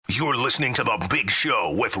You're listening to The Big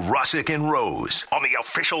Show with Russick and Rose on the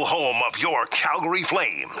official home of your Calgary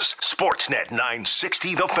Flames, Sportsnet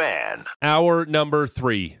 960 The Fan. Hour number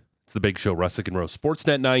 3. It's The Big Show, Russick and Rose.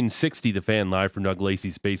 Sportsnet 960 The Fan, live from Doug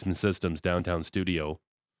Lacey's Basement Systems downtown studio.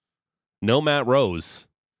 No Matt Rose.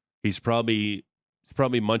 He's probably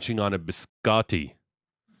munching on a biscotti.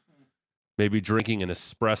 Maybe drinking an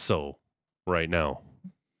espresso right now.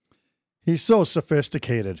 He's so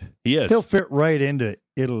sophisticated. He is. He'll fit right into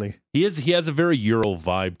Italy. He has a very Euro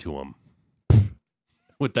vibe to him.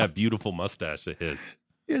 With that beautiful mustache of his.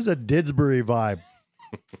 He has a Didsbury vibe.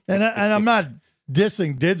 and I'm not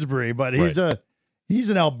dissing Didsbury, but he's an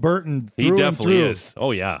Albertan through. He definitely and through. is.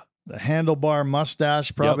 Oh, yeah. The handlebar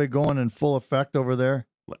mustache probably going in full effect over there.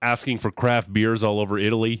 Asking for craft beers all over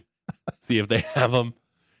Italy. See if they have them.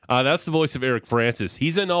 That's the voice of Eric Francis.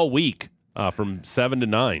 He's in all week from 7 to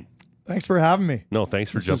 9. Thanks for having me. No, thanks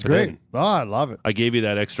for This is jumping great. in. Oh, I love it. I gave you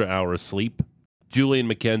that extra hour of sleep. Julian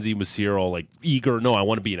McKenzie was here all like eager. No, I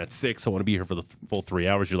want to be in at 6. I want to be here for the full 3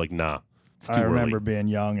 hours. You're like, nah. It's too I remember early. being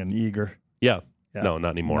young and eager. Yeah. No, not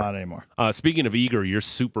anymore. Not anymore. Speaking of eager, you're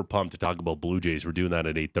super pumped to talk about Blue Jays. We're doing that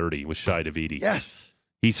at 8:30 with Shai Davidi. Yes.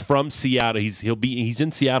 He's from Seattle. He's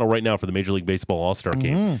in Seattle right now for the Major League Baseball All-Star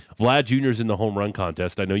game. Vlad Jr.'s in the home run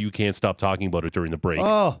contest. I know you can't stop talking about it during the break.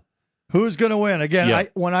 Oh, who's going to win? Again, Yeah.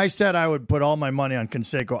 when I said I would put all my money on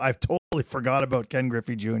Canseco, I totally forgot about Ken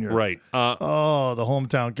Griffey Jr. Right. The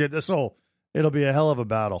hometown kid. So it'll be a hell of a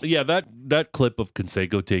battle. Yeah, that clip of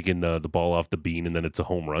Canseco taking the ball off the bean and then it's a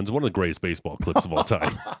home run is one of the greatest baseball clips of all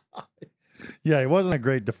time. Yeah, he wasn't a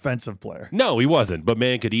great defensive player. No, he wasn't. But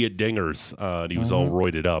man, could he hit dingers? And he was all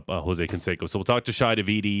roided up, Jose Canseco. So we'll talk to Shai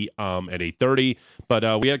Davidi at 8:30.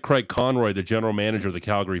 But we had Craig Conroy, the general manager of the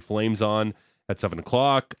Calgary Flames, on at 7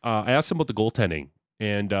 o'clock. I asked him about the goaltending.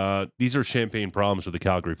 And these are champagne problems for the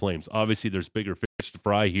Calgary Flames. Obviously, there's bigger fish to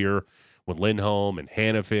fry here with Lindholm and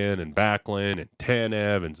Hanifin and Backlund and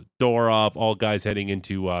Tanev and Zadorov, all guys heading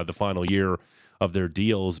into the final year of their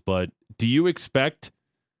deals. But do you expect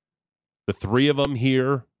the three of them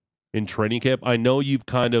here in training camp? I know you've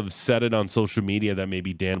kind of said it on social media that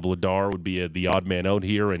maybe Dan Vladar would be the odd man out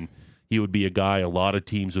here, and he would be a guy a lot of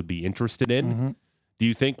teams would be interested in. Do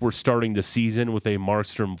you think we're starting the season with a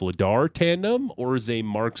Markstrom-Vladar tandem, or is a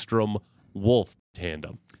Markstrom-Wolf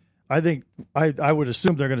tandem? I think I would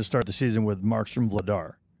assume they're going to start the season with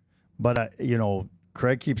Markstrom-Vladar. But,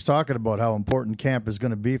 Craig keeps talking about how important camp is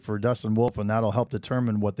going to be for Dustin Wolf, and that'll help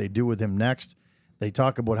determine what they do with him next. They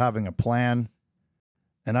talk about having a plan.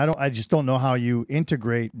 And I just don't know how you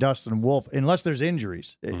integrate Dustin Wolf unless there's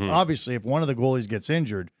injuries. Obviously, if one of the goalies gets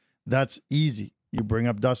injured, that's easy. You bring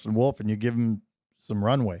up Dustin Wolf and you give him some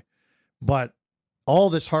runway. But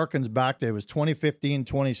all this harkens back to it was 2015,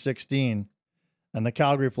 2016, and the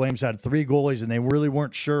Calgary Flames had 3 goalies, and they really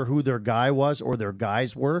weren't sure who their guy was or their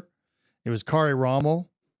guys were. It was Kari Ramo,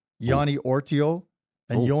 Yanni Ortio,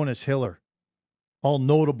 and Jonas Hiller. All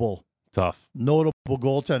notable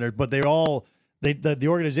goaltenders, but the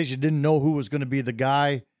organization didn't know who was going to be the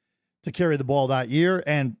guy to carry the ball that year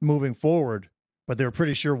and moving forward, but they were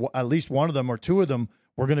pretty sure at least one of them or 2 of them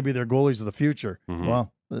were going to be their goalies of the future.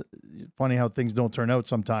 Well, funny how things don't turn out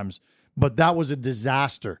sometimes, but that was a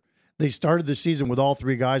disaster. They started the season with all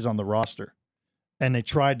 3 guys on the roster, and they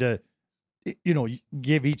tried to,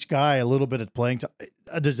 give each guy a little bit of playing time.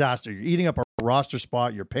 A disaster. You're eating up a roster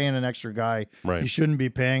spot. You're paying an extra guy. Right. You shouldn't be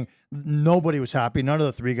paying. Nobody was happy. None of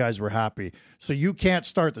the 3 guys were happy. So you can't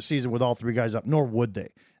start the season with all 3 guys up, nor would they.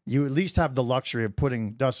 You at least have the luxury of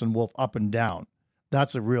putting Dustin Wolf up and down.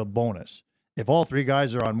 That's a real bonus. If all 3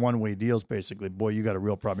 guys are on one-way deals, basically, boy, you got a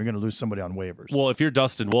real problem. You're going to lose somebody on waivers. Well, if you're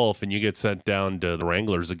Dustin Wolf and you get sent down to the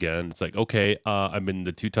Wranglers again, it's like, okay, I've been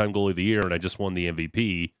the 2-time goalie of the year and I just won the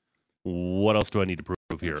MVP. What else do I need to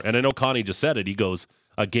prove here? And I know Connie just said it. He goes,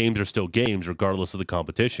 games are still games regardless of the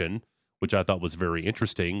competition, which I thought was very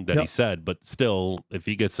interesting that he said. But still, if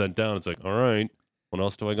he gets sent down, it's like, all right, what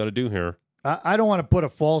else do I got to do here? I don't want to put a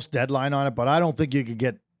false deadline on it, but I don't think you could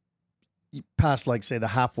get past, like, say, the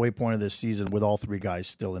halfway point of this season with all 3 guys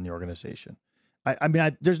still in the organization. I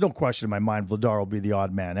mean, there's no question in my mind Vladar will be the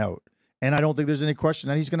odd man out. And I don't think there's any question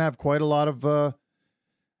that he's going to have quite a lot of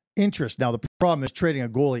interest. Now, the problem is trading a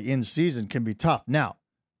goalie in season can be tough. Now,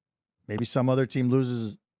 maybe some other team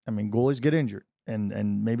loses. I mean, goalies get injured,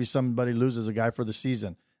 and maybe somebody loses a guy for the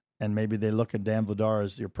season, and maybe they look at Dan Vladar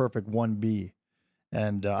as your perfect 1B.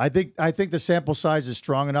 And I think the sample size is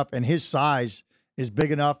strong enough, and his size is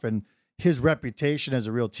big enough, and his reputation as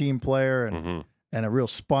a real team player and a real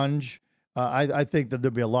sponge. I think that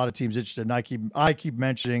there'll be a lot of teams interested. And I keep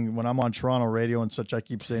mentioning when I'm on Toronto radio and such, I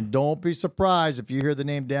keep saying, don't be surprised if you hear the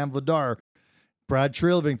name Dan Vladar Brad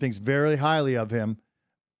Treliving thinks very highly of him.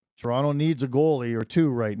 Toronto needs a goalie or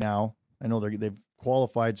two right now. I know they've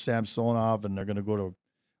qualified Samsonov, and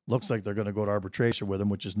looks like they're going to go to arbitration with him,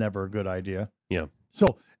 which is never a good idea. Yeah.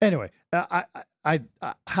 So anyway, I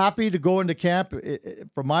happy to go into camp.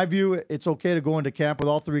 From my view, it's okay to go into camp with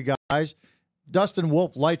all three guys. Dustin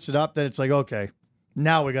Wolf lights it up, then it's like, okay,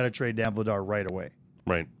 now we got to trade Dan Vladar right away.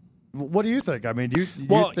 Right. What do you think? I mean,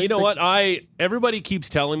 you know what? Everybody keeps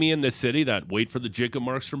telling me in this city that wait for the Jacob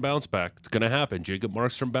Markstrom bounce back. It's going to happen. Jacob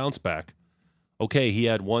Markstrom bounce back. Okay, he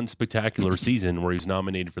had one spectacular season where he was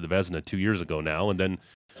nominated for the Vezina 2 years ago now, and then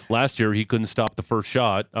last year he couldn't stop the first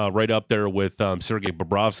shot, right up there with Sergei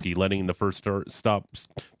Bobrovsky, letting the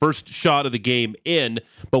first shot of the game in.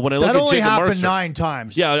 But when I look at Jacob Markstrom, that only happened 9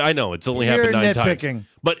 times. Yeah, I know it's only happened 9 times.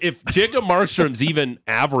 But if Jacob Markstrom's even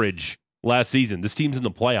average last season, this team's in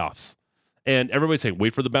the playoffs. And everybody's saying,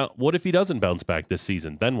 wait for the bounce. What if he doesn't bounce back this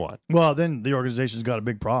season? Then what? Well, then the organization's got a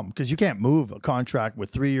big problem because you can't move a contract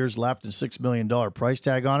with 3 years left and $6 million price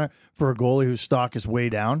tag on it for a goalie whose stock is way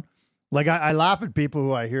down. Like, I laugh at people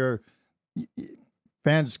who I hear,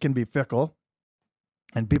 fans can be fickle,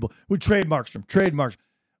 and people would trade Markstrom.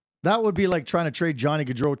 That would be like trying to trade Johnny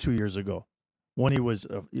Gaudreau 2 years ago when he was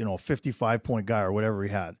a 55-point guy or whatever he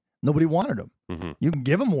had. Nobody wanted him. Mm-hmm. You can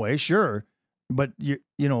give him away, sure, but you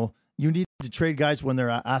need to trade guys when their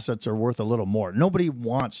assets are worth a little more. Nobody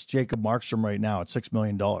wants Jacob Markstrom right now at $6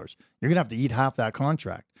 million. You're going to have to eat half that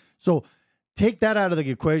contract. So take that out of the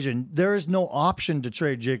equation. There is no option to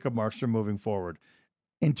trade Jacob Markstrom moving forward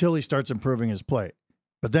until he starts improving his play.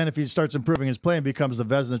 But then if he starts improving his play and becomes the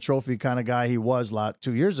Vezina Trophy kind of guy he was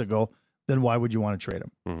 2 years ago, then why would you want to trade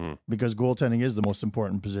him? Mm-hmm. Because goaltending is the most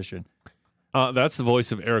important position. That's the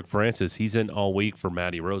voice of Eric Francis. He's in all week for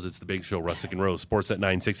Matty Rose. It's the Big Show, Russick and Rose. Sportsnet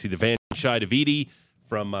 960, the Van Shai Davidi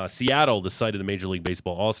from Seattle, the site of the Major League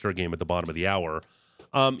Baseball All-Star Game at the bottom of the hour.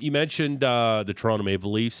 You mentioned the Toronto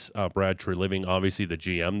Maple Leafs, Brad Treliving, obviously the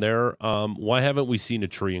GM there. Why haven't we seen a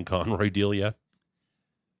Tree and Conroy deal yet?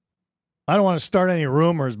 I don't want to start any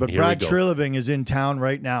rumors, but Brad Treliving is in town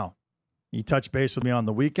right now. He touched base with me on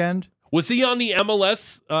the weekend. Was he on the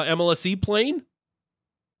MLSE plane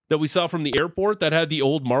that we saw from the airport that had the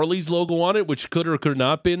old Marlies logo on it, which could or could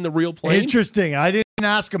not been the real plane? Interesting. I didn't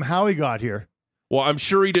ask him how he got here. Well, I'm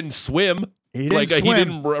sure he didn't swim. He didn't swim. He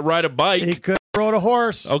didn't ride a bike. He could have rode a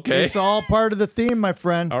horse. Okay. It's all part of the theme, my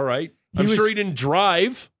friend. All right. I'm sure he didn't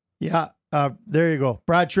drive. Yeah. There you go.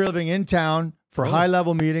 Brad Treliving in town for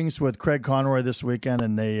high-level meetings with Craig Conroy this weekend,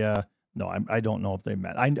 and they I don't know if they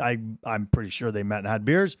met. I'm pretty sure they met and had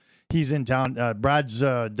beers. He's in town. Brad's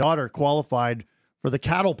daughter qualified for the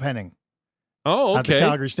cattle penning. Oh, okay. At the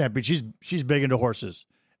Calgary Stampede. She's big into horses,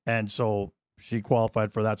 and so she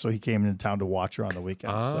qualified for that. So he came into town to watch her on the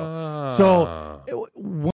weekend. So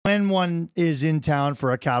when one is in town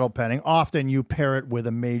for a cattle penning, often you pair it with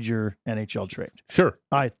a major NHL trade. Sure,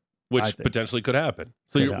 I think potentially could happen.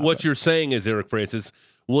 So what you're saying is, Eric Francis,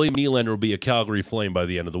 William Nylander will be a Calgary Flame by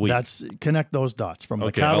the end of the week. Connect those dots from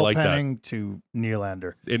the cattle penning to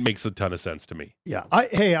Nylander. It makes a ton of sense to me. Yeah,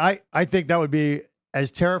 I think that would be as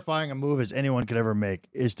terrifying a move as anyone could ever make,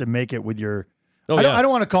 is to make it with your. I don't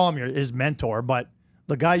want to call him his mentor, but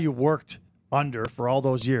the guy you worked under for all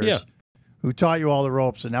those years, who taught you all the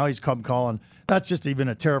ropes, and now he's come calling. That's just even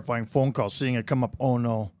a terrifying phone call. Seeing it come up. Oh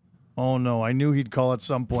no, I knew he'd call at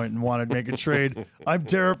some point and wanted to make a trade. I'm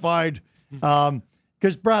terrified.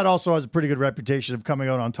 Because Brad also has a pretty good reputation of coming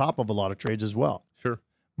out on top of a lot of trades as well. Sure.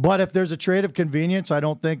 But if there's a trade of convenience, I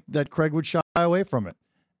don't think that Craig would shy away from it.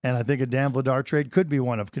 And I think a Dan Vladar trade could be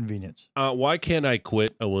one of convenience. Why can't I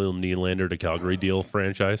quit a William Nylander to Calgary deal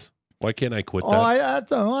franchise? Why can't I quit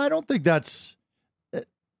that? I don't think that's...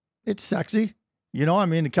 It's sexy.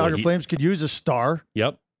 The Calgary Flames could use a star.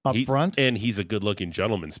 Yep. Up front. And he's a good-looking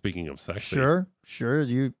gentleman, speaking of sexy. Sure.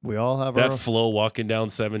 We all have that flow walking down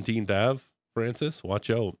 17th Ave, Francis, watch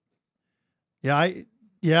out.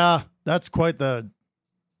 Yeah, that's quite the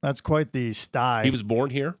style. He was born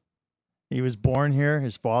here? He was born here.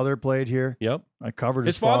 His father played here. Yep. I covered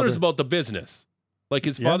his father's about the business. Like,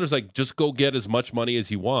 his father's like, just go get as much money as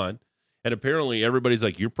you want. And apparently everybody's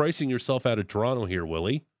like, you're pricing yourself out of Toronto here,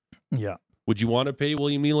 Willie. Yeah. Would you want to pay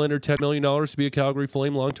William Nylander $10 million to be a Calgary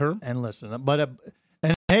Flame long term? And listen,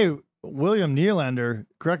 and hey, William Nylander,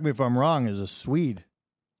 correct me if I'm wrong, is a Swede.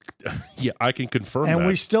 Yeah, I can confirm that. And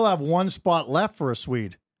we still have one spot left for a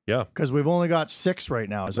Swede. Yeah. Because we've only got 6 right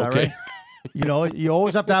now. Is that right? You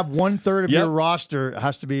always have to have 1/3 of your roster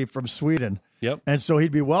has to be from Sweden. Yep. And so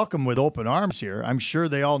he'd be welcome with open arms here. I'm sure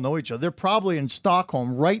they all know each other. They're probably in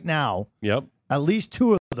Stockholm right now. Yep. At least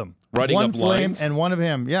 2 of them. Writing one up Flame lines. and one of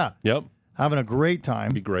him. Yeah. Yep. having a great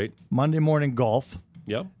time. Be great. Monday morning golf.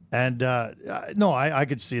 Yep. And no, I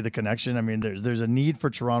could see the connection. I mean, there's a need for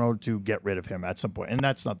Toronto to get rid of him at some point, and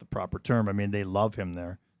that's not the proper term. I mean, they love him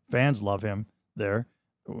there, fans love him there,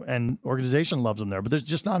 and organization loves him there. But there's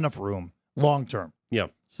just not enough room long term. Yeah.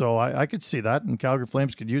 So I could see that, and Calgary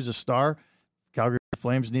Flames could use a star. Calgary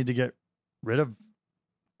Flames need to get rid of,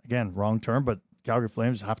 again, wrong term, but Calgary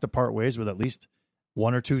Flames have to part ways with at least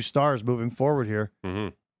one or two stars moving forward here.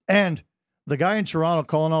 Mm-hmm. And the guy in Toronto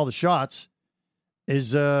calling all the shots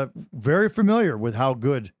is very familiar with how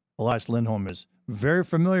good Elias Lindholm is, very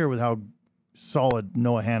familiar with how solid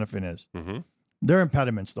Noah Hannafin is. Mm-hmm. There are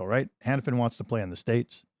impediments, though, right? Hannafin wants to play in the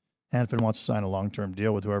States. Hannafin wants to sign a long-term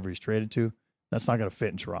deal with whoever he's traded to. That's not going to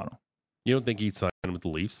fit in Toronto. You don't think he'd sign him with the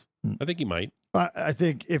Leafs? I think he might. I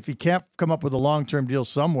think if he can't come up with a long-term deal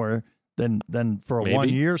somewhere, then for a Maybe.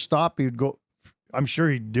 1-year stop, he'd go. I'm sure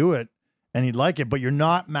he'd do it, and he'd like it. But you're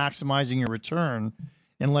not maximizing your return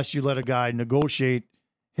unless you let a guy negotiate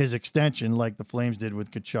his extension like the Flames did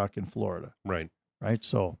with Tkachuk in Florida. Right. Right?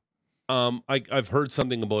 So I've heard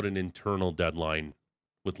something about an internal deadline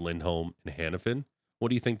with Lindholm and Hannafin. What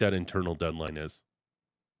do you think that internal deadline is?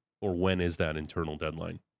 Or when is that internal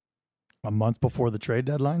deadline? a month before the trade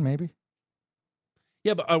deadline, maybe?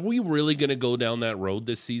 Yeah, but are we really going to go down that road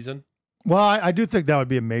this season? Well, I do think that would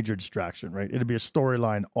be a major distraction, right? It'd be a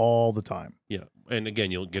storyline all the time. Yeah. And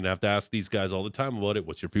again, you're going to have to ask these guys all the time about it.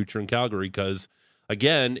 What's your future in Calgary? Because,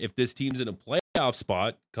 again, if this team's in a playoff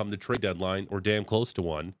spot come the trade deadline or damn close to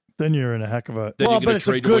one, then you're in a heck of a... then well, you're going to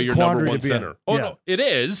trade away your number one center. Oh, yeah. no, it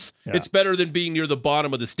is. Yeah. It's better than being near the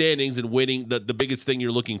bottom of the standings and winning. The biggest thing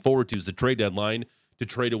you're looking forward to is the trade deadline to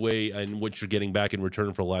trade away and what you're getting back in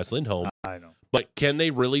return for Elias Lindholm. I know. But can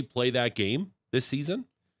they really play that game this season?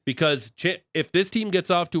 Because if this team gets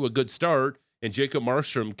off to a good start and Jacob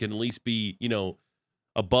Markstrom can at least be,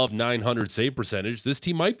 above 900 save percentage, this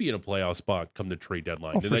team might be in a playoff spot come the trade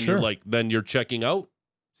deadline. Oh, and for then sure. then you're checking out.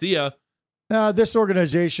 See ya. This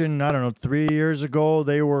organization, I don't know, 3 years ago,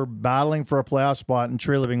 they were battling for a playoff spot, and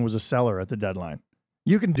Trey Living was a seller at the deadline.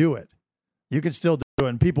 You can do it. You can still do it,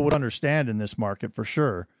 and people would understand in this market for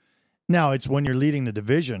sure. Now, it's when you're leading the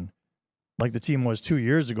division, like the team was 2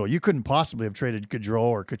 years ago. You couldn't possibly have traded Gaudreau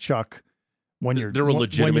or Kachuk when you're... They're a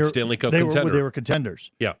legitimate Stanley Cup contender. They were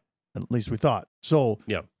contenders. Yeah. At least we thought. So,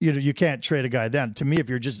 yeah. You can't trade a guy then. To me, if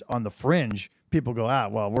you're just on the fringe, people go,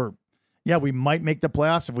 we might make the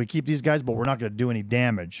playoffs if we keep these guys, but we're not going to do any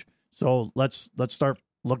damage. So let's start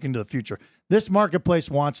looking to the future. This marketplace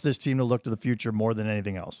wants this team to look to the future more than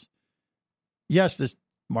anything else. Yes, this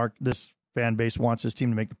fan base wants this team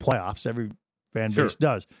to make the playoffs. Every fan base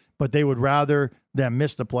does. But they would rather them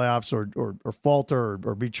miss the playoffs or falter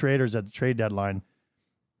or be traders at the trade deadline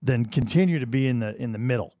than continue to be in the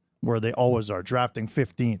middle where they always are, drafting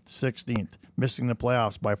 15th, 16th, missing the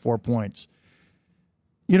playoffs by 4 points.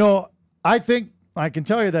 I think I can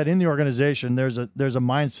tell you that in the organization, there's a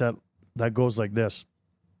mindset that goes like this.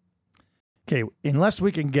 Okay, unless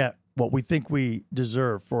we can get what we think we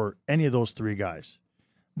deserve for any of those three guys,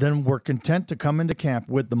 then we're content to come into camp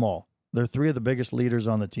with them all. They're three of the biggest leaders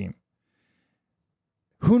on the team.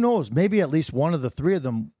 Who knows? Maybe at least one of the three of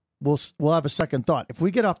them will have a second thought. If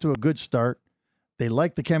we get off to a good start, they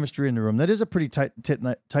like the chemistry in the room. That is a pretty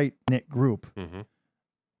tight-knit group. Mm-hmm.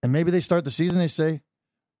 And maybe they start the season, they say,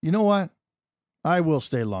 you know what? I will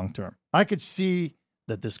stay long-term. I could see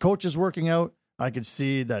that this coach is working out. I could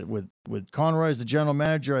see that with Conroy as the general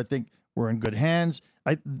manager, I think we're in good hands.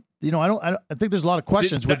 I think there's a lot of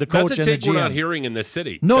questions with the coach and the GM. That's a take we're not hearing in this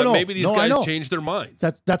city. No. Maybe these guys change their minds.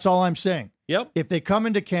 That's all I'm saying. Yep. If they come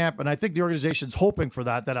into camp, and I think the organization's hoping for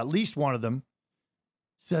that at least one of them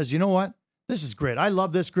says, you know what? This is great. I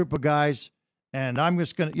love this group of guys, and I'm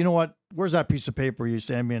just going to, you know what? Where's that piece of paper you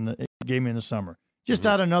gave me in the summer? Just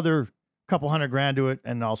add another couple $100,000 to it,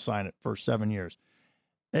 and I'll sign it for 7 years.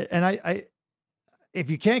 And I if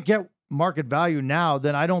you can't get market value now,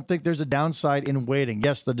 then I don't think there's a downside in waiting.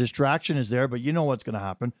 Yes, the distraction is there, but you know what's going to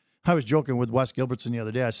happen. I was joking with Wes Gilbertson the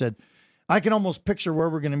other day. I said, I can almost picture where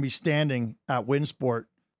we're going to be standing at Winsport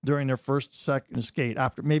during their second skate,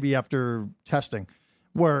 after testing,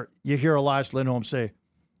 where you hear Elias Lindholm say,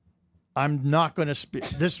 I'm not going to speak.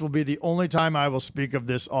 This will be the only time I will speak of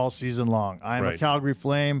this all season long. I'm a Calgary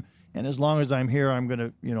Flame, and as long as I'm here, I'm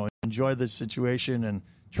going to, enjoy this situation and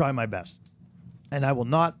try my best. And I will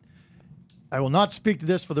not speak to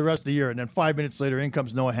this for the rest of the year. And then 5 minutes later, in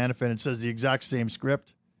comes Noah Hannafin and says the exact same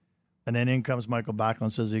script. And then in comes Michael Backlund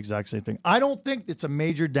and says the exact same thing. I don't think it's a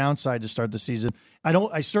major downside to start the season.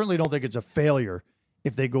 I certainly don't think it's a failure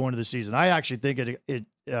if they go into the season. I actually think it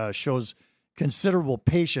shows considerable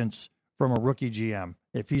patience from a rookie GM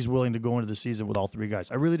if he's willing to go into the season with all three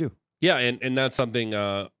guys. I really do. Yeah, and that's something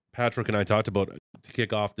Patrick and I talked about to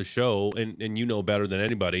kick off the show, and you know better than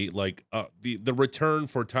anybody. Like the return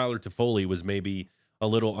for Tyler Toffoli was maybe a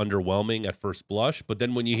little underwhelming at first blush, but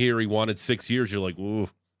then when you hear he wanted 6 years, you're like, ooh,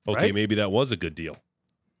 okay, Right? maybe that was a good deal.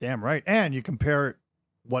 Damn right. And you compare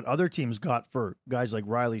what other teams got for guys like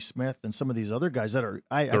Riley Smith and some of these other guys that are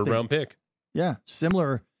Third round pick. Yeah,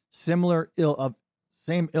 similar same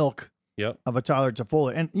ilk Yep. of a Tyler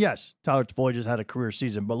Toffoli. And yes, Tyler Toffoli just had a career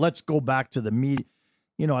season, but let's go back to the meat.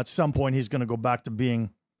 You know, at some point he's going to go back to being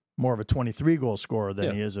more of a 23-goal scorer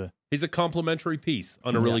than he is a. He's a complimentary piece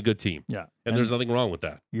on a really good team. Yeah. And there's nothing wrong with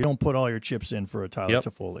that. You don't put all your chips in for a Tyler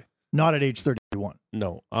Toffoli. Not at age 31.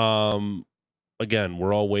 No. Again,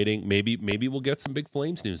 we're all waiting. Maybe we'll get some big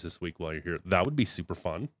Flames news this week while you're here. That would be super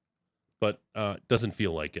fun. But doesn't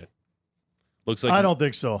feel like it. Looks like I don't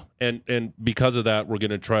think so. And because of that, we're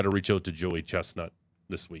going to try to reach out to Joey Chestnut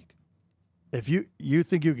this week. If you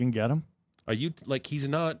think you can get him? Are you like he's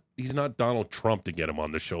not Donald Trump to get him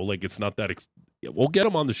on the show? Like it's not that we'll get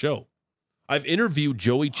him on the show. I've interviewed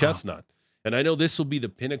Joey Chestnut, and I know this will be the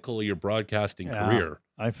pinnacle of your broadcasting career.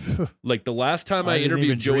 Like the last time I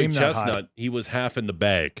interviewed Joey Chestnut, he was half in the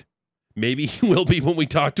bag. Maybe he will be when we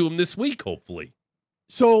talk to him this week, hopefully.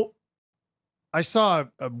 So I saw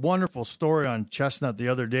a wonderful story on Chestnut the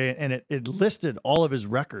other day, and it listed all of his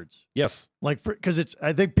records. Yes. Like, because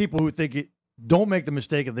I think people who think don't make the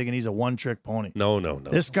mistake of thinking he's a one-trick pony. No.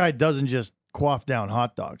 This guy doesn't just quaff down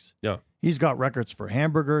hot dogs. Yeah. He's got records for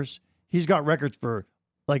hamburgers. He's got records for,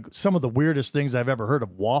 like, some of the weirdest things I've ever heard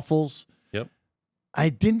of, waffles. Yep. I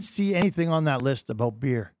didn't see anything on that list about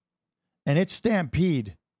beer. And it's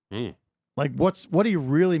Stampede. Like, what are you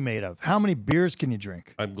really made of? How many beers can you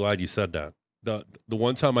drink? I'm glad you said that. The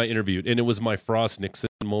one time I interviewed, and it was my Frost Nixon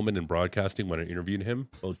moment in broadcasting when I interviewed him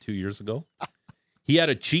 2 years ago. He had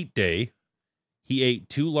a cheat day. He ate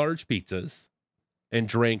 2 large pizzas and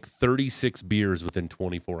drank 36 beers within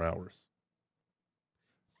 24 hours.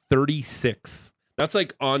 36. That's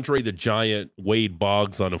like Andre the Giant, Wade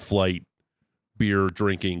Boggs on a flight beer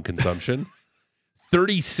drinking consumption.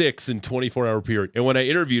 36 in 24-hour period. And when I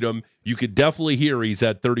interviewed him, you could definitely hear he's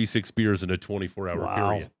had 36 beers in a 24-hour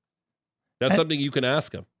period. That's something you can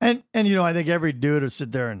ask him. And you know, I think every dude would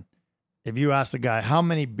sit there and if you ask the guy, how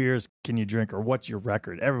many beers can you drink or what's your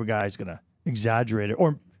record? Every guy's going to exaggerate it.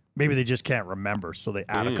 Or maybe they just can't remember, so they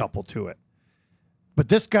add a couple to it. But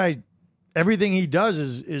this guy, everything he does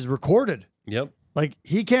is recorded. Yep. Like,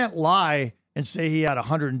 he can't lie and say he had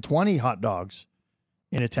 120 hot dogs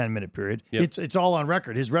in a 10-minute period. Yep. It's all on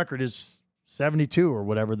record. His record is 72 or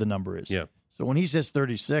whatever the number is. Yeah. So when he says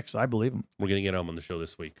 36, I believe him. We're going to get him on the show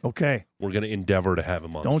this week. Okay. We're going to endeavor to have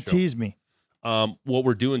him on the show. Don't tease me. What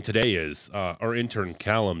we're doing today is our intern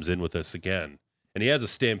Callum's in with us again, and he has a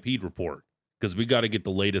Stampede report because we got to get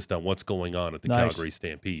the latest on what's going on at the Calgary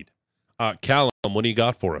Stampede. Callum, what do you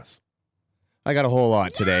got for us? I got a whole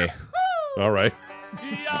lot today. All right.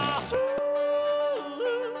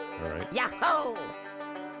 Yahoo!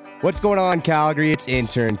 What's going on, Calgary? It's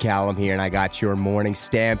intern Callum here, and I got your morning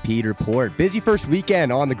Stampede report. Busy first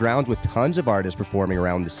weekend on the grounds with tons of artists performing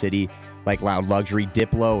around the city, like Loud Luxury,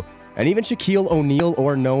 Diplo, and even Shaquille O'Neal,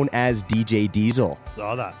 or known as DJ Diesel.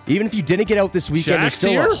 Saw that. Even if you didn't get out this weekend, there's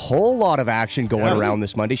still here? a whole lot of action going around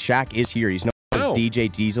this Monday. Shaq is here. He's known as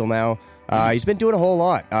DJ Diesel now. He's been doing a whole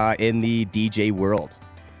lot in the DJ world.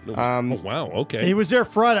 Wow, okay. He was there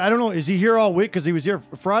Friday. I don't know. Is he here all week? Because he was here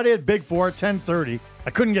Friday at Big Four at 10:30. I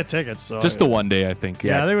couldn't get tickets. So just the one day, I think.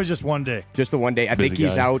 Yeah, I think it was just one day. Just the one day. I think Busy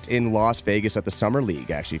he's guy. out in Las Vegas at the Summer League,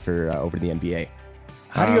 actually, for over the NBA.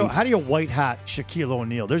 How do you white hat Shaquille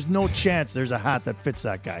O'Neal? There's no chance there's a hat that fits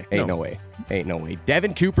that guy. Ain't no way.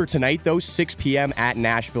 Devin Cooper tonight, though, 6 p.m. at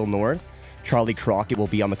Nashville North. Charlie Crockett will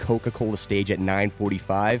be on the Coca-Cola stage at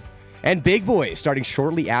 9:45. And Big Boy starting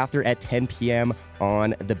shortly after at 10 p.m.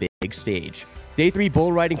 on the big stage. Day 3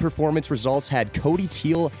 bull riding performance results had Cody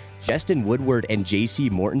Teal, Justin Woodward, and J.C.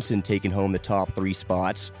 Mortensen taking home the top 3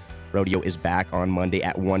 spots. Rodeo is back on Monday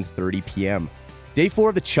at 1:30 p.m. Day 4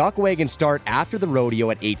 of the Chuck Wagon start after the rodeo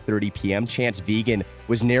at 8:30 p.m. Chance Vegan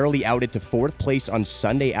was narrowly outed to 4th place on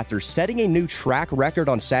Sunday after setting a new track record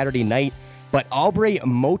on Saturday night. But Aubrey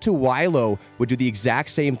Motuwailo would do the exact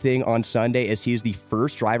same thing on Sunday as he is the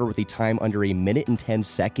first driver with a time under a minute and 10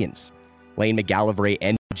 seconds. Lane McGallivray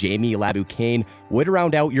and Jamie Laboucaine would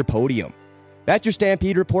round out your podium. That's your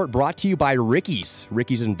Stampede report brought to you by Ricky's.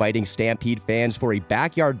 Ricky's inviting Stampede fans for a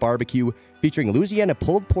backyard barbecue featuring Louisiana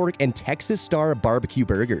pulled pork and Texas Star barbecue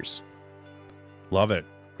burgers. Love it.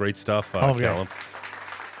 Great stuff, Callum.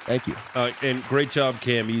 Thank you. And great job,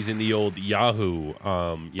 Cam, using the old Yahoo.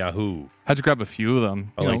 Yahoo. Had to grab a few of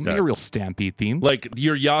them. I like that. Make a real Stampede theme. Like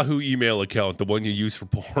your Yahoo email account, the one you use for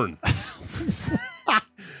porn.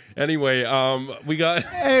 Anyway, we got...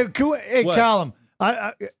 Hey, What? Callum.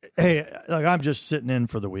 I'm just sitting in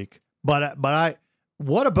for the week. But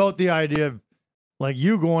what about the idea of like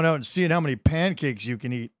you going out and seeing how many pancakes you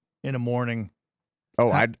can eat in a morning?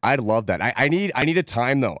 Oh, I'd love that. I need a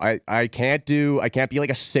time though. I can't be like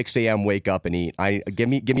a 6 a.m. wake up and eat. Give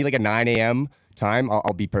me like a 9 a.m. time.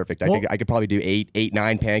 I'll be perfect. I could probably do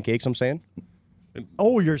 9 pancakes. I'm saying.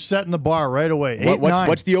 Oh, you're setting the bar right away.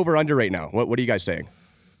 What's the over under right now? What are you guys saying?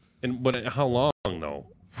 But how long though?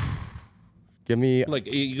 Give me like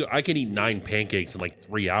I can eat 9 pancakes in like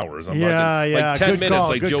 3 hours. I'm yeah. Like 10 Good minutes, call,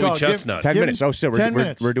 like good Joey call. Chestnut. 10 minutes. Oh, so 10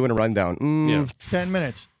 minutes. we're doing a rundown. Yeah. 10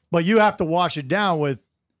 minutes. But you have to wash it down with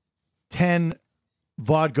 10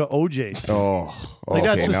 vodka OJs. Oh, like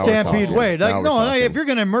that's the now we're Stampede talking. way. Like Now we're no, talking. if you're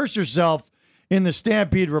going to immerse yourself in the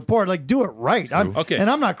Stampede report, like do it right. Okay. And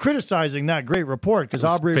I'm not criticizing that great report because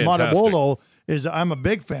Aubrey fantastic. Montabolo I'm a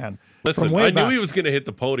big fan. Listen, from way I back. knew he was going to hit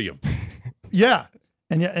the podium. Yeah.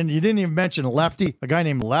 And you didn't even mention Lefty. A guy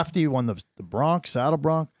named Lefty won the Bronx, Saddle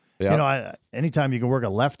Bronx. Yeah. Anytime you can work a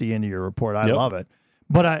lefty into your report, I Yep. love it.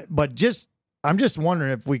 But I'm just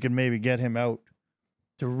wondering if we could maybe get him out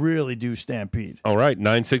to really do Stampede. All right,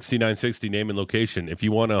 960 name and location. If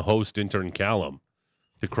you want to host intern Callum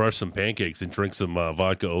to crush some pancakes and drink some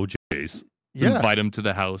vodka OJs, Yeah. Invite him to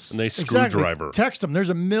the house. a nice Exactly. screwdriver. Text him.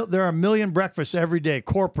 There are a million breakfasts every day,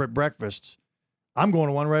 corporate breakfasts. I'm going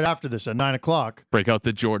to one right after this at 9:00. Break out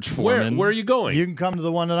the George Foreman. Where are you going? You can come to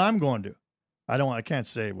the one that I'm going to. I can't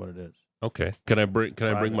say what it is. Okay. Can I bring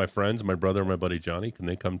Private. my friends, my brother and my buddy Johnny? Can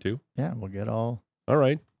they come too? Yeah, we'll get all All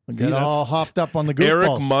right. hopped up on the Eric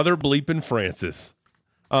goofballs. Mother Bleepin' Francis.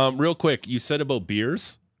 Real quick, you said about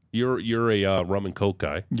beers. You're a rum and coke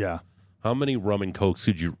guy. Yeah. How many rum and cokes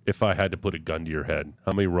could you, if I had to put a gun to your head,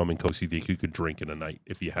 how many rum and cokes do you think you could drink in a night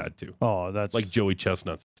if you had to? Oh, that's Like Joey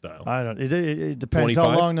Chestnut style. I don't. It depends 25?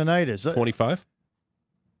 how long the night is. 25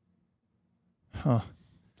 Huh.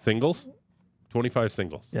 singles? 25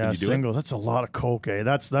 singles. Can Yeah, you do singles. That's a lot of coke.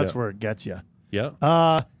 That's Yeah. where it gets you. It?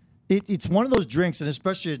 Yeah. It's one of those drinks, and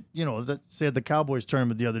especially say at the Cowboys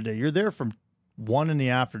tournament the other day, you're there from 1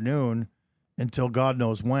 p.m. until God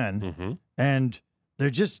knows when, Mm-hmm. and they're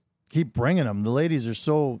just keep bringing them. The ladies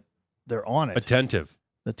are they're on it, Attentive.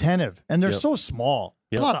 attentive, and they're Yep. so small.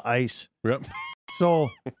 Yep. A lot of ice. Yep. So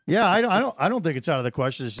yeah, I don't think it's out of the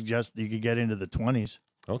question to suggest that you could get into the 20s.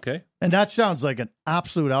 Okay. And that sounds like an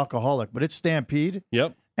absolute alcoholic, but it's Stampede,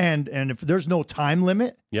 Yep. and if there's no time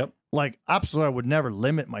limit, Yep. like absolutely, I would never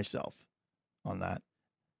limit myself on that.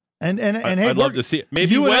 And hey, I'd love to see it.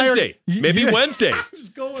 Maybe you and I are- Wednesday. you- Maybe you- Wednesday.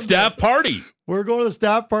 Just going Staff there. party. We're going to the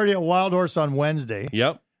staff party at Wild Horse on Wednesday,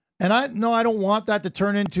 Yep. and I don't want that to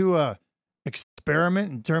turn into a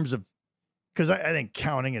experiment in terms of because I think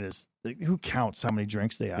counting it is who counts how many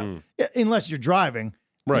drinks they have, Mm. Yeah, unless you're driving.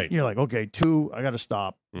 Right. You're like, okay, 2, I got to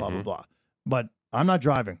stop, blah, blah, Mhm. blah. But I'm not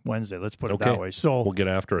driving Wednesday. Let's put it Okay. that way. So We'll get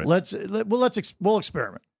after it. we'll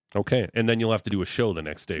experiment. Okay. And then you'll have to do a show the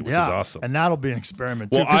next day, which is awesome. And that'll be an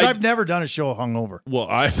experiment too. Well, Because I've never done a show hungover. Well,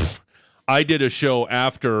 I did a show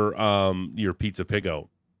after your Pizza Pig Out.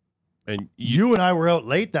 And You and I were out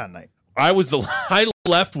late that night. I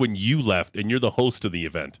left when you left, and you're the host of the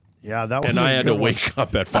event. Yeah, that was. And a I had good to one. wake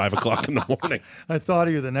up at 5:00 in the morning. I thought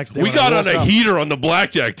of you the next day. We when I got on woke a up. heater on the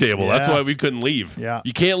blackjack table. That's Yeah. why we couldn't leave. Yeah.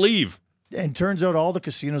 You can't leave. And turns out all the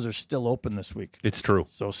casinos are still open this week. It's true.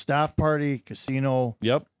 So staff party, casino,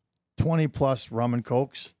 Yep. 20 plus rum and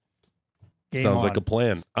cokes. Game Sounds on. like a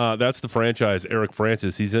plan. That's the franchise. Eric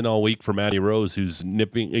Francis. He's in all week for Matty Rose, who's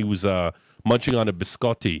nipping. He was munching on a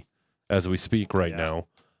biscotti as we speak right now.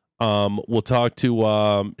 We'll talk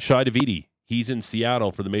to Shai Davidi. He's in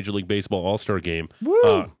Seattle for the Major League Baseball All-Star Game.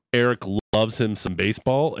 Woo! Eric loves him some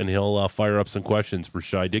baseball, and he'll fire up some questions for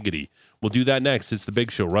Shai Diggity. We'll do that next. It's the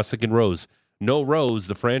Big Show. Russick and Rose. No Rose,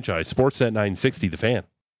 the franchise. Sportsnet 960, the fan.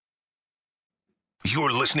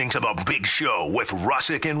 You're listening to The Big Show with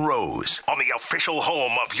Russick and Rose on the official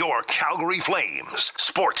home of your Calgary Flames.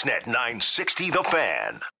 Sportsnet 960 The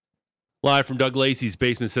Fan. Live from Doug Lacey's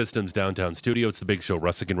Basement Systems downtown studio, it's the Big Show,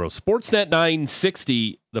 Russick and Rose. Sportsnet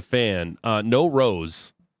 960, the fan. No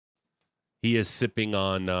Rose. He is sipping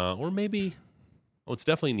on, or maybe, it's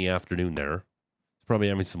definitely in the afternoon there. He's probably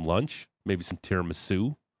having some lunch, maybe some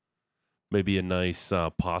tiramisu, maybe a nice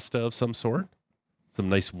pasta of some sort, some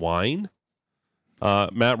nice wine.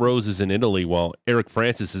 Matt Rose is in Italy while Eric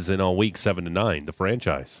Francis is in all week, 7 to 9, the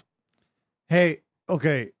franchise. Hey,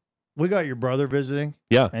 okay. we got your brother visiting.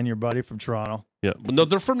 Yeah. And your buddy from Toronto. Yeah. No,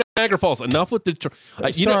 they're from Niagara Falls. Enough with the. Do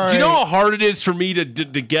you know Sorry. how hard it is for me to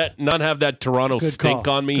get not have that Toronto Good stink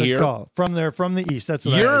call. on me Good here? Call. From the east. That's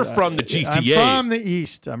what You're from the GTA. I'm from the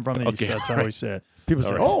east. Okay, That's how all we say it. People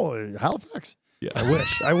say, right. "Oh, Halifax." Yeah.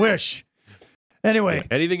 I wish. Anyway, Yeah,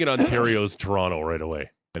 anything in Ontario is Toronto right away.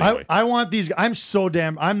 Anyway. I want these. I'm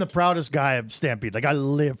the proudest guy of Stampede. Like I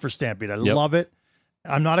live for Stampede. I love it.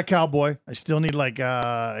 I'm not a cowboy. I still need I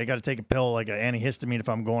got to take a pill, like an antihistamine, if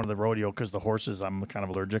I'm going to the rodeo because the horses I'm kind of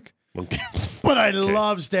allergic. Okay. But I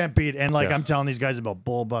love Stampede, and I'm telling these guys about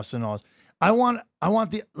bull bus and all this. I want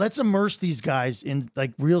let's immerse these guys in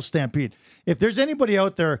like real Stampede. If there's anybody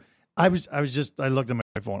out there, I looked at my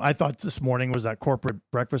phone. I thought this morning was that corporate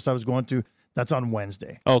breakfast I was going to. That's on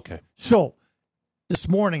Wednesday. Okay. So this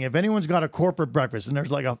morning, if anyone's got a corporate breakfast, and there's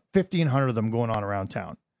like 1,500 of them going on around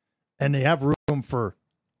town, and they have room for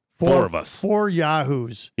four of us, 4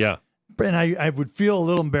 yahoos. Yeah. And I would feel a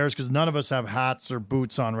little embarrassed because none of us have hats or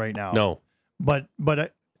boots on right now. No. But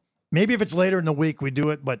maybe if it's later in the week, we do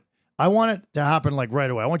it. But I want it to happen like right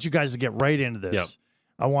away. I want you guys to get right into this. Yep.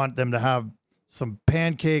 I want them to have some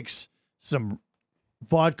pancakes, some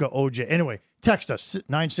vodka OJ. Anyway, text us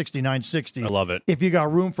 960-960. I love it. If you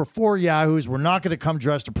got room for 4 yahoos, we're not going to come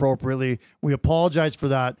dressed appropriately. We apologize for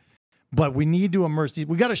that. But we need to immerse these.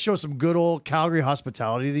 We got to show some good old Calgary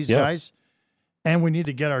hospitality to these guys. And we need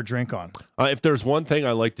to get our drink on. If there's one thing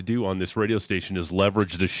I like to do on this radio station is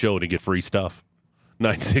leverage the show to get free stuff.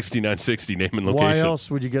 960, name and location. Why else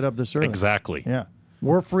would you get up this early? Exactly. Yeah.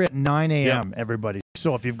 We're free at 9 a.m., everybody.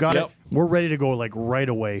 So if you've got it, we're ready to go like right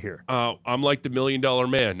away here. I'm like the $1 Million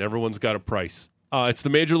Man. Everyone's got a price. It's the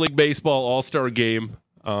Major League Baseball All-Star Game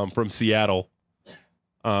from Seattle.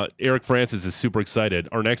 Eric Francis is super excited.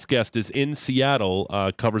 Our next guest is in Seattle,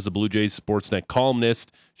 covers the Blue Jays Sportsnet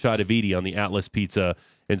columnist, Shai Davidi on the Atlas Pizza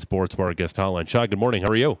and Sports Bar guest hotline. Shai, good morning. How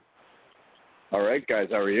are you? All right, guys.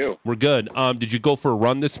 How are you? We're good. Did you go for a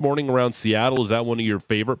run this morning around Seattle? Is that one of your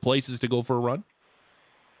favorite places to go for a run?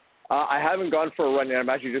 I haven't gone for a run yet. I'm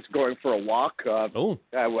actually just going for a walk.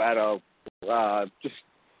 Just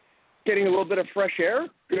getting a little bit of fresh air,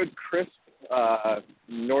 good, crisp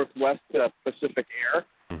Northwest Pacific air.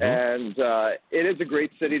 Mm-hmm. And it is a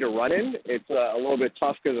great city to run in. It's a little bit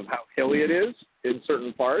tough because of how hilly it is in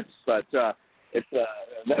certain parts, but that makes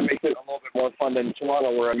it a little bit more fun than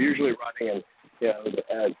Toronto, where I'm usually running, and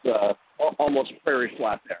it's almost prairie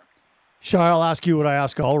flat there. Shai, I'll ask you what I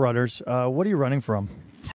ask all runners. What are you running from?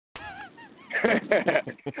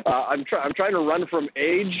 I'm trying to run from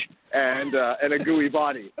age and a gooey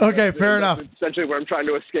body. Okay, fair enough. That's essentially where I'm trying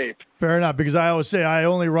to escape. Fair enough, because I always say I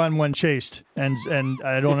only run when chased, and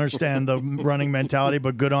I don't understand the running mentality.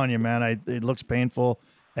 But good on you, man. It looks painful,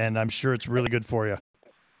 and I'm sure it's really good for you.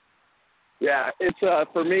 Yeah, it's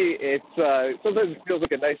for me. It's sometimes it feels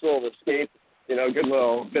like a nice little escape. A good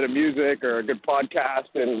little bit of music or a good podcast,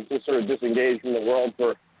 and just sort of disengage from the world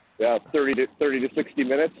for 30 to 60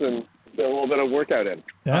 minutes and get a little bit of workout in.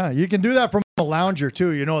 Yeah, you can do that from a lounger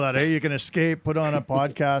too. You know that, eh? You can escape, put on a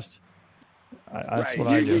podcast. That's right. what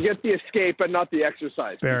I do. You get the escape, but not the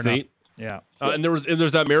exercise. Fair enough. Yeah. And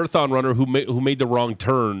there's that marathon runner who made the wrong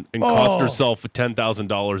turn and cost herself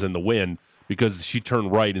 $10,000 in the win because she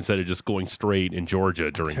turned right instead of just going straight in Georgia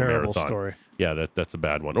during the Terrible marathon. Story. Yeah, that's a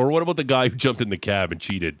bad one. Or what about the guy who jumped in the cab and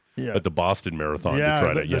cheated at the Boston Marathon to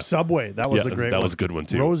try the subway. That was a great one. That was a good one,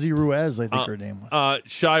 too. Rosie Ruiz, I think her name was.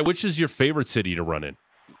 Shai, which is your favorite city to run in?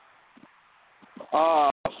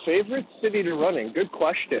 Favorite city to run in? Good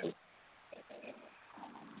question.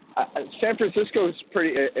 San Francisco is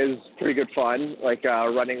pretty good fun, like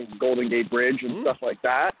running Golden Gate Bridge and stuff like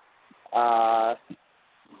that. I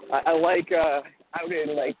like out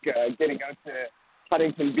in getting out to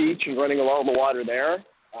Huntington Beach and running along the water there.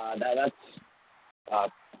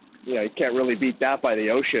 You can't really beat that by the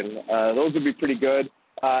ocean. Those would be pretty good.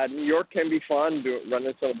 New York can be fun,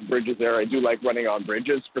 running some of the bridges there. I do like running on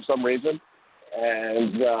bridges for some reason.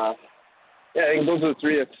 And I think those are the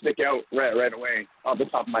three that stick out right away off the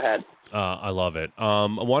top of my head. I love it. I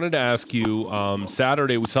wanted to ask you,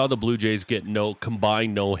 Saturday we saw the Blue Jays get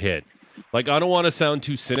combined no-hit. I don't want to sound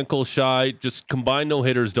too cynical, Shai. Just combined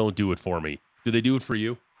no-hitters don't do it for me. Do they do it for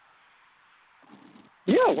you?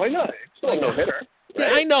 Yeah, why not? It's still a no-hitter.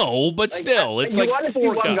 Right? Yeah, I know, but still, it's like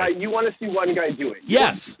four guys. You want to see one guy do it.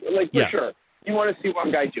 Yes. For sure. You want to see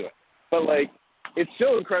one guy do it. But, it's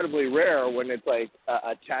still incredibly rare when it's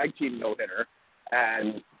a tag team no-hitter.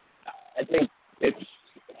 And I think it's,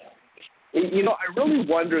 I really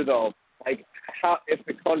wonder, though, how if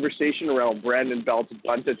the conversation around Brandon Belt's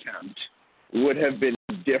bunt attempt would have been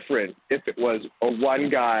different if it was a one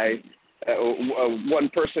guy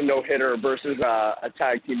one-person no-hitter versus a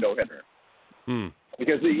tag team no-hitter.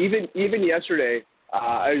 Because even yesterday,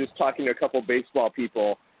 I was just talking to a couple baseball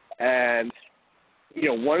people, and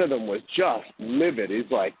one of them was just livid. He's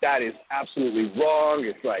like, that is absolutely wrong.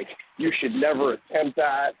 It's like, you should never attempt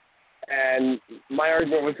that. And my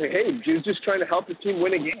argument was, hey, he's just trying to help the team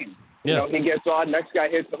win a game. Yeah. He gets on, next guy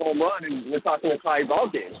hits the home run, and we're talking a tie ball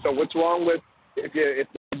game. So what's wrong with if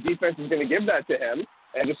the defense is going to give that to him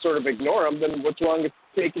and just sort of ignore him, then what's wrong with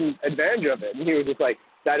taking advantage of it? And he was just like,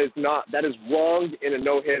 that is wrong in a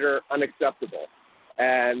no-hitter, unacceptable.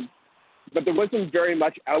 But there wasn't very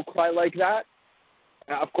much outcry like that.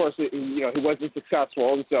 Of course, he wasn't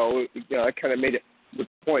successful, and so that kind of made it the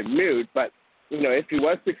point moot. But if he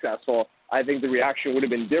was successful, I think the reaction would have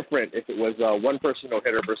been different if it was a one-person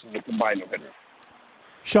no-hitter versus a combined no-hitter.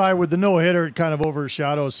 Shy, with the no-hitter, it kind of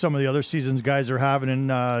overshadows some of the other seasons guys are having,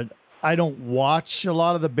 and I don't watch a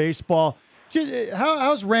lot of the baseball.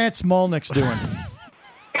 How's Rance Mulnick's doing?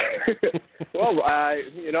 Well,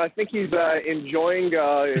 I think he's enjoying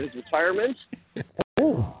his retirement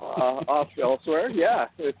off elsewhere. Yeah,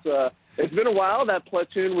 it's been a while, that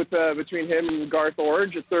platoon between him and Garth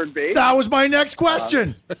Orge at third base. That was my next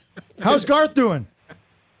question. How's Garth doing?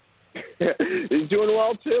 He's doing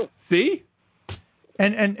well too. See?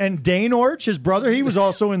 And Dane Orge, his brother, he was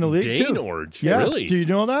also in the league too. Dane Orge, yeah. Really? Do you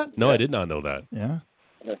know that? No, I did not know that. Yeah.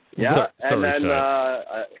 Yeah, Sorry, and then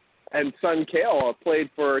Shy. and son Kale played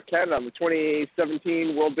for Canada on the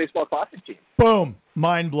 2017 World Baseball Classic team. Boom.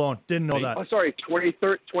 Mind blown. Didn't know that. Oh, sorry,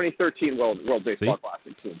 2013 World Baseball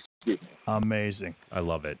Classic team. Excuse me. Amazing. I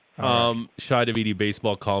love it. All Shai Davidi,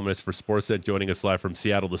 baseball columnist for Sportsnet, joining us live from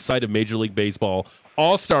Seattle, the site of Major League Baseball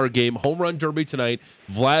All-Star Game, Home Run Derby tonight.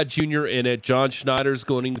 Vlad Jr. in it. John Schneider's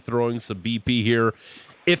throwing some BP here.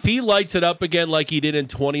 If he lights it up again like he did in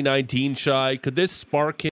 2019, Shai, could this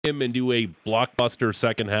spark him and do a blockbuster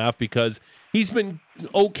second half? Because he's been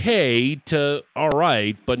okay to all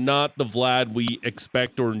right, but not the Vlad we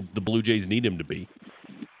expect or the Blue Jays need him to be.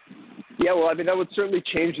 Yeah, well, I mean, that would certainly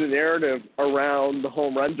change the narrative around the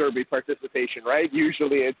Home Run Derby participation, right?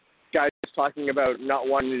 Usually it's guys talking about not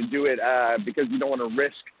wanting to do it because you don't want to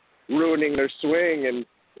risk ruining their swing. And,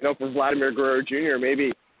 for Vladimir Guerrero Jr.,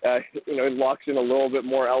 maybe, it locks in a little bit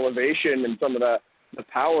more elevation and some of the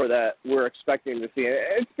power that we're expecting to see.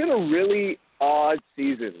 It's been a really odd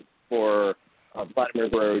season for Vladimir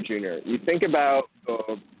Guerrero Jr. You think about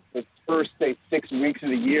the first, say, 6 weeks of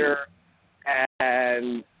the year,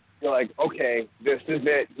 and you're like, okay, this is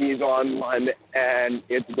it. He's on one, and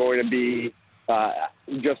it's going to be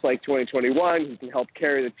just like 2021. He can help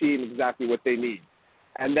carry the team exactly what they need.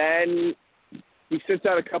 And then he sits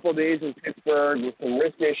out a couple of days in Pittsburgh with some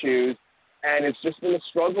wrist issues, and it's just been a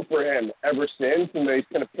struggle for him ever since. And he's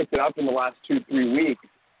kind of picked it up in the last 2-3 weeks,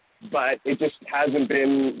 but it just hasn't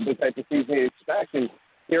been the type of season he expects. And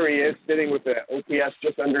here he is sitting with an OPS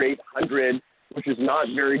just under 800, which is not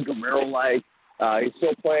very Guerrero-like. He's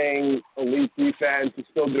still playing elite defense. He's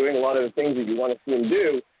still doing a lot of the things that you want to see him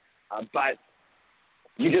do, but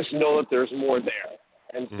you just know that there's more there.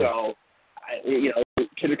 And so,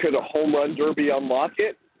 could a home run derby unlock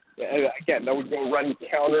it? Again, that would go run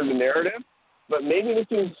counter the narrative. But maybe this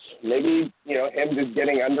is him just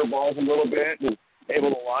getting under balls a little bit and able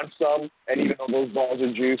to launch some. And even though those balls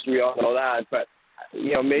are juiced, we all know that. But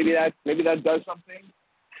maybe that does something.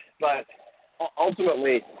 But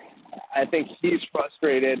ultimately, I think he's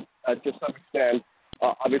frustrated to some extent.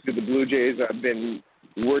 Obviously, the Blue Jays have been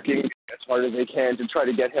working as hard as they can to try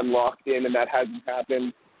to get him locked in, and that hasn't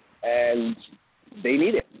happened. And they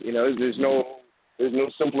need it. There's no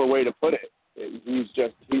simpler way to put it.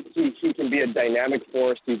 He can be a dynamic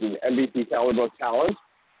force. He's an MVP caliber talent,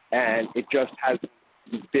 and it just hasn't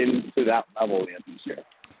been to that level yet this year.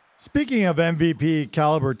 Speaking of MVP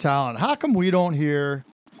caliber talent, how come we don't hear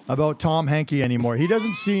about Tom Henke anymore? He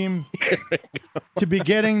doesn't seem to be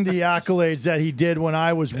getting the accolades that he did when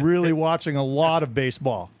I was really watching a lot of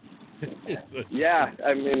baseball. Yeah,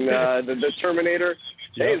 I mean, the Terminator.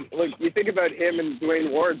 Hey, look, you think about him and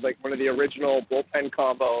Dwayne Ward, like one of the original bullpen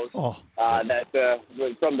combos that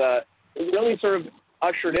was from it really sort of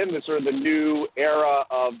ushered in the sort of the new era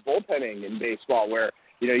of bullpenning in baseball, where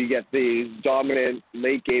you get these dominant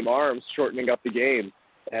late game arms shortening up the game,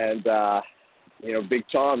 and Big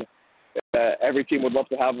Tom. Every team would love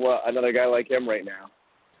to have another guy like him right now.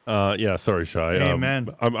 Yeah, sorry, Shai. Amen.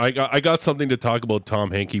 I got something to talk about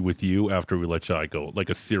Tom Henke with you after we let Shai go, like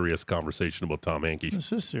a serious conversation about Tom Henke.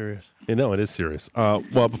 This is serious. It is serious.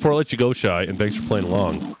 Well, before I let you go, Shai, and thanks for playing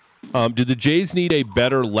along, do the Jays need a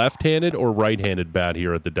better left-handed or right-handed bat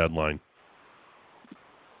here at the deadline?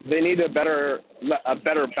 They need a better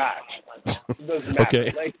bat. doesn't matter.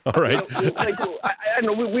 Okay. Like, All right. Like, I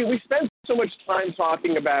don't know. We spend so much time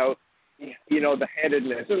talking about, the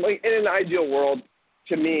headedness, and like in an ideal world,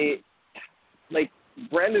 to me, like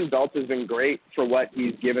Brandon Belt has been great for what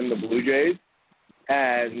he's given the Blue Jays,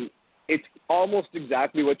 and it's almost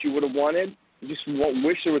exactly what you would have wanted. You just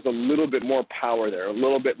wish there was a little bit more power there, a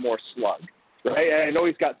little bit more slug, right? And I know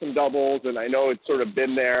he's got some doubles, and I know it's sort of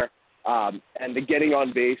been there, and the getting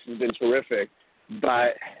on base has been terrific,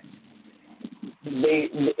 but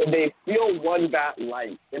they feel one bat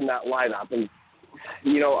light in that lineup. And,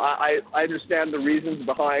 I understand the reasons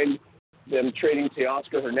behind them trading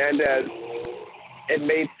Teoscar Hernandez. It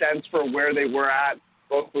made sense for where they were at,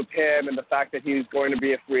 both with him and the fact that he was going to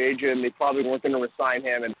be a free agent. They probably weren't going to resign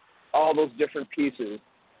him and all those different pieces.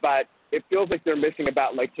 But it feels like they're missing a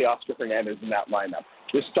bat like Teoscar Hernandez in that lineup.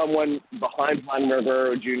 There's someone behind Vladimir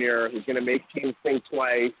Guerrero Jr. who's going to make teams think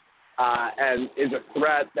twice and is a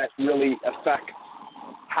threat that really affects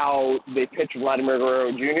how they pitch Vladimir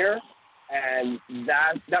Guerrero Jr. And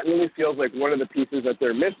that really feels like one of the pieces that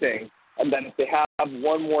they're missing. And then if they have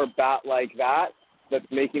one more bat like that that's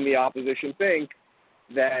making the opposition think,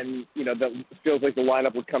 then, that feels like the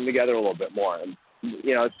lineup would come together a little bit more. And,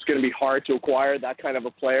 it's going to be hard to acquire that kind of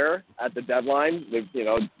a player at the deadline.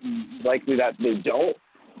 Likely that they don't.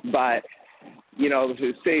 But,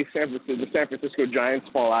 say the San Francisco Giants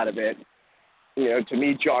fall out of it, to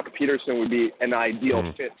me, Jock Peterson would be an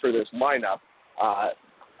ideal fit for this lineup.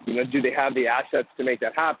 Do they have the assets to make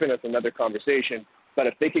that happen? That's another conversation. But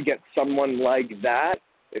if they could get someone like that,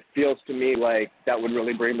 it feels to me like that would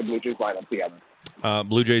really bring the Blue Jays lineup together.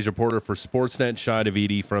 Blue Jays reporter for Sportsnet, Shai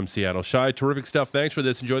Davidi from Seattle. Shai, terrific stuff. Thanks for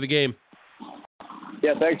this. Enjoy the game.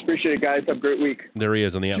 Yeah, thanks. Appreciate it, guys. Have a great week. There he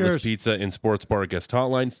is on the Cheers. Atlas Pizza and Sports Bar guest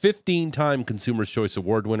hotline. 15-time Consumer's Choice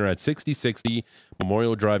Award winner at 6060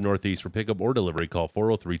 Memorial Drive Northeast. For pickup or delivery, call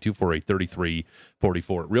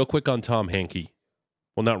 403-248-3344. Real quick on Tom Hankey.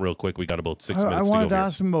 Well, not real quick. We got about 6 minutes to go. I wanted to here.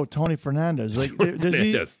 ask him about Tony Fernandez. Like, does he?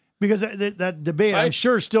 Fernandez. Because that debate, I'm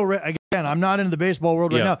sure, still. Again, I'm not in the baseball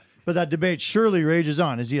world right now, but that debate surely rages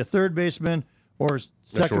on. Is he a third baseman or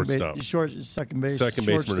second base? Second base. Second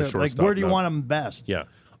baseman or shortstop. Like, where do you want him best? Yeah.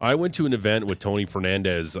 I went to an event with Tony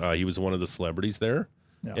Fernandez. He was one of the celebrities there.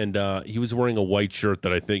 Yeah. And he was wearing a white shirt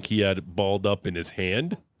that I think he had balled up in his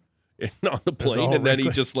hand and on the plane. And then he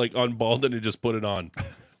just unballed it and just put it on.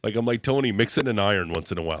 I'm like, Tony, mix it in an iron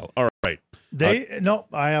once in a while. All right.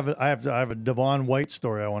 I have a Devon White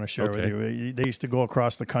story I want to share with you. They used to go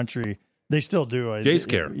across the country. They still do. Jays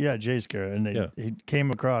Care. Yeah, Jays Care. And he came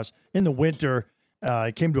across in the winter.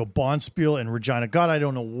 He came to a Bonspiel in Regina. God, I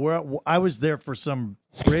don't know where. I was there for some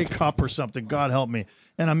Grey Cup or something. God help me.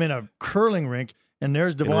 And I'm in a curling rink, and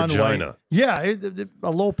there's Devon White. Yeah, a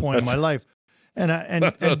low point in my life.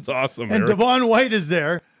 That's awesome. And Eric. Devon White is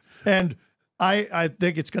there, and I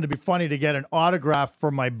think it's going to be funny to get an autograph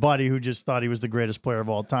from my buddy who just thought he was the greatest player of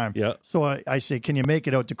all time. Yeah. So I say, can you make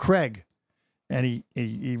it out to Craig? And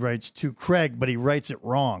he writes to Craig, but he writes it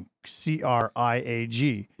wrong.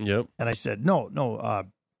 Criag. Yep. And I said, no,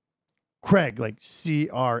 Craig, like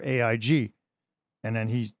Craig. And then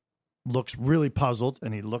he looks really puzzled,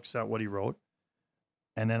 and he looks at what he wrote.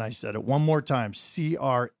 And then I said it one more time,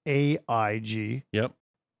 Craig. Yep.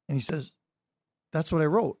 And he says, that's what I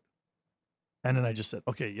wrote. And then I just said,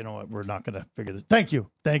 okay, you know what? We're not going to figure this. Thank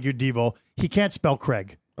you, Devo. He can't spell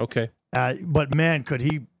Craig. Okay. But man, could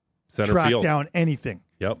he center track field. down anything?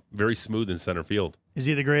 Yep. Very smooth in center field. Is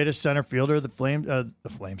he the greatest center fielder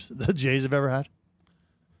the Jays have ever had?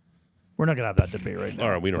 We're not going to have that debate right now.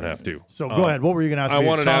 All right, we don't have to. So go ahead. What were you going to ask me? I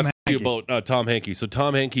wanted to ask you about Tom Hankey. So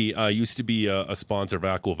Tom Hankey used to be a sponsor of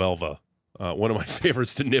Aquavelva. One of my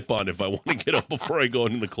favorites to nip on if I want to get up before I go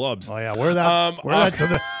into the clubs. Oh, yeah. Wear that to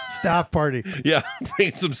the staff party. Yeah,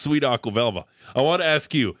 bring some sweet Aquavelva. I want to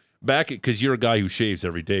ask you, because you're a guy who shaves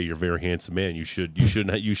every day. You're a very handsome man. You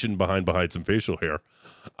shouldn't hide some facial hair.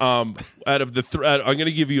 Out of the I'm going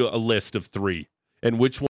to give you a list of 3. And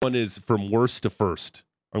which one is from worst to first?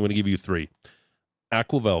 I'm going to give you 3.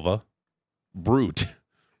 Aquavelva, Brute,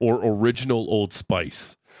 or Original Old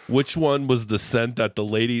Spice. Which one was the scent that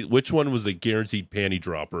which one was a guaranteed panty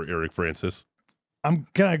dropper, Eric Francis? Can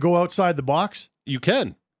I go outside the box? You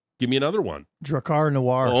can. Give me another one. Drakkar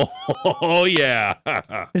Noir. Oh yeah.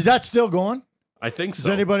 Is that still going? I think so.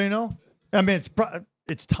 Does anybody know? I mean,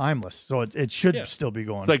 it's timeless, so it should still be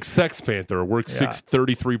going. It's like Sex Panther. It works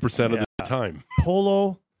 33% of the time.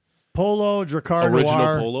 Polo, Drakkar Noir.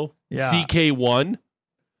 Original Polo. Yeah. CK1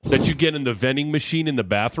 that you get in the vending machine in the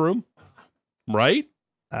bathroom, right?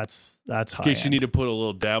 That's high. In case you need to put a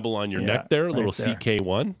little dabble on your neck there, a little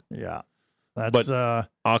CK1. Yeah. That's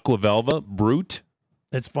Aquavelva, Brute,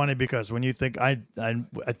 It's funny because when you think I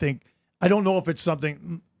think I don't know if it's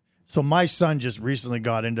something. So my son just recently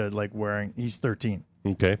got into like wearing. He's 13,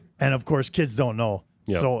 Okay. and of course kids don't know.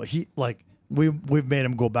 Yeah. So he like we've made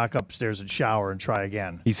him go back upstairs and shower and try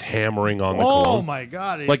again. He's hammering on the Oh cologne. my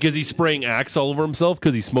God! Like, is he spraying Axe all over himself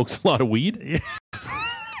because he smokes a lot of weed? Yeah.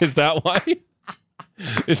 Is that why?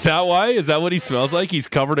 Is that why? Is that what he smells like? He's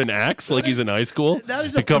covered in Axe like he's in high school That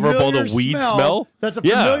is to a cover up all the familiar weed smell? That's a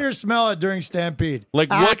Yeah. familiar smell during Stampede. Like,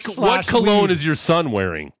 Axe what slash cologne weed. is your son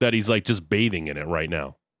wearing that he's like just bathing in it right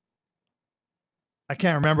now? I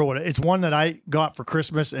can't remember what it's one that I got for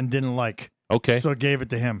Christmas and didn't like. Okay. So I gave it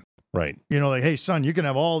to him. Right. You know, like, hey son, you can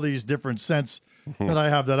have all these different scents that I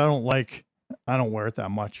have that I don't like. I don't wear it that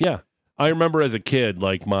much. Yeah. I remember as a kid,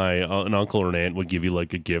 like my an uncle or an aunt would give you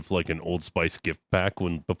like a gift, like an Old Spice gift pack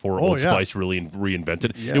before Oh, Old yeah. Spice really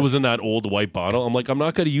reinvented. Yeah. It was in that old white bottle. I'm like, I'm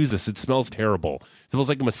not going to use this. It smells terrible. It smells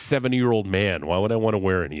like I'm a 70-year-old man. Why would I want to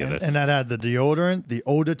wear any of this? And that had the deodorant, the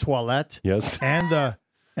eau de toilette, Yes. and the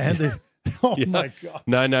oh Yeah. my God.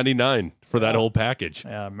 $9.99 for that whole package.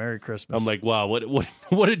 Yeah, Merry Christmas. I'm like, wow,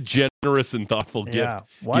 what a generous and thoughtful gift. Yeah.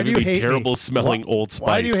 Why do Giving you me hate terrible me? smelling Old Spice.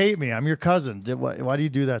 Why do you hate me? I'm your cousin. Why do you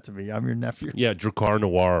do that to me? I'm your nephew. Yeah, Dracar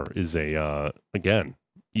Noir is a again.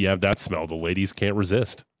 You have that smell. The ladies can't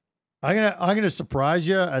resist. I'm gonna surprise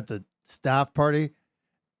you at the staff party,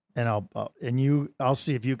 and I'll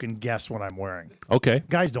see if you can guess what I'm wearing. Okay.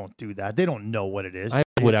 Guys don't do that. They don't know what it is. I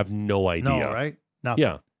would have no idea. No, right? Nothing.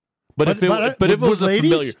 Yeah. But if it with was a ladies?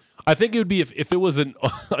 familiar, I think it would be if it was an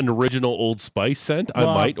original Old Spice scent, I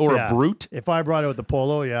Well, might, or yeah. a Brute. If I brought out the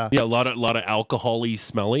polo, yeah. Yeah, a lot of alcohol-y,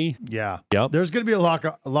 smelly. Yeah. Yep. There's going to be a lot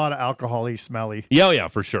of alcohol-y, smelly Yeah,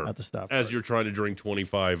 for sure. at the staff As party. you're trying to drink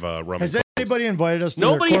 25 rum. Has and Cokes. anybody invited us to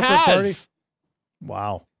Nobody their corporate party? has.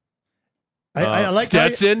 Wow. I like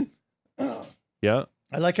Stetson. Yeah.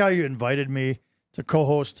 I like how you invited me to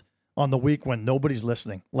co-host on the week when nobody's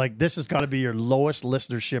listening. Like, this has got to be your lowest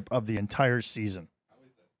listenership of the entire season.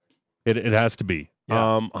 It has to be.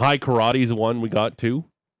 Yeah. High Karate's one we got too.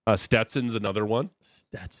 Stetson's another one.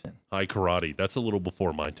 Stetson. High Karate. That's a little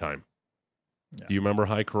before my time. Yeah. Do you remember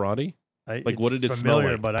High Karate? Like, what did it smell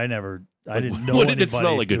familiar, like? but I didn't know What did it anybody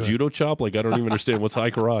smell like? A doing- judo chop? Like, I don't even understand. What's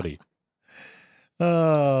High Karate?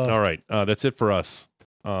 All right. That's it for us.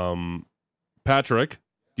 Patrick,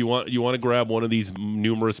 do you want to grab one of these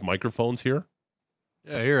numerous microphones here?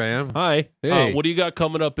 Yeah, here I am. Hi. Hey. What do you got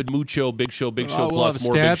coming up in Big Show we'll Plus, have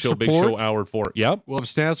more stats Big Show report. Hour 4. Yep. We'll have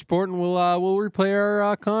stats report, and we'll replay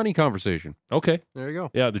our Connie conversation. Okay. There you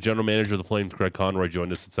go. Yeah, the general manager of the Flames, Craig Conroy,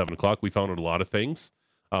 joined us at 7 o'clock. We found out a lot of things.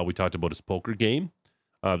 We talked about his poker game,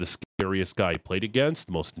 the scariest guy he played against,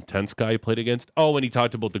 the most intense guy he played against. Oh, and he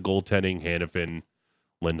talked about the goaltending, Hannafin,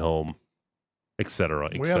 Lindholm, etc.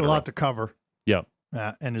 We had a lot to cover. Yep.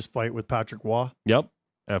 And his fight with Patrick Waugh. Yep.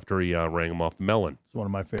 After he rang him off the melon. It's one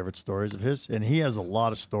of my favorite stories of his. And he has a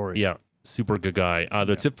lot of stories. Yeah. Super good guy.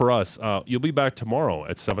 That's it for us. You'll be back tomorrow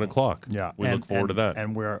at 7 o'clock. Yeah. We look forward to that.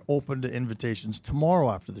 And we're open to invitations tomorrow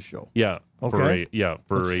after the show. Yeah. Okay.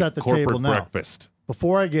 For Let's a set the corporate table now. breakfast.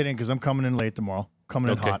 Before I get in, because I'm coming in late tomorrow,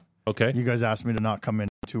 coming in Okay. hot. Okay. You guys asked me to not come in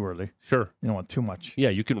too early. Sure. You don't want too much. Yeah,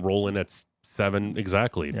 you can roll in at 7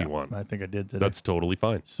 exactly if Yeah, you want. I think I did today. That's totally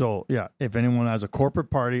fine. So, yeah, if anyone has a corporate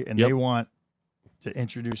party and Yep. they want to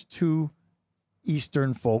introduce two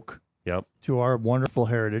Eastern folk Yep. to our wonderful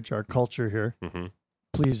heritage, our culture here, Mm-hmm.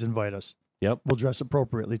 please invite us. Yep. We'll dress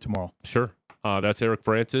appropriately tomorrow. Sure. That's Eric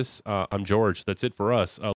Francis. I'm George. That's it for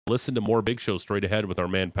us. Listen to more Big Show straight ahead with our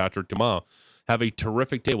man Patrick Dumas. Have a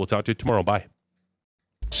terrific day. We'll talk to you tomorrow. Bye.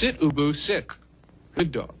 Sit, Ubu, sit.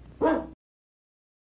 Good dog.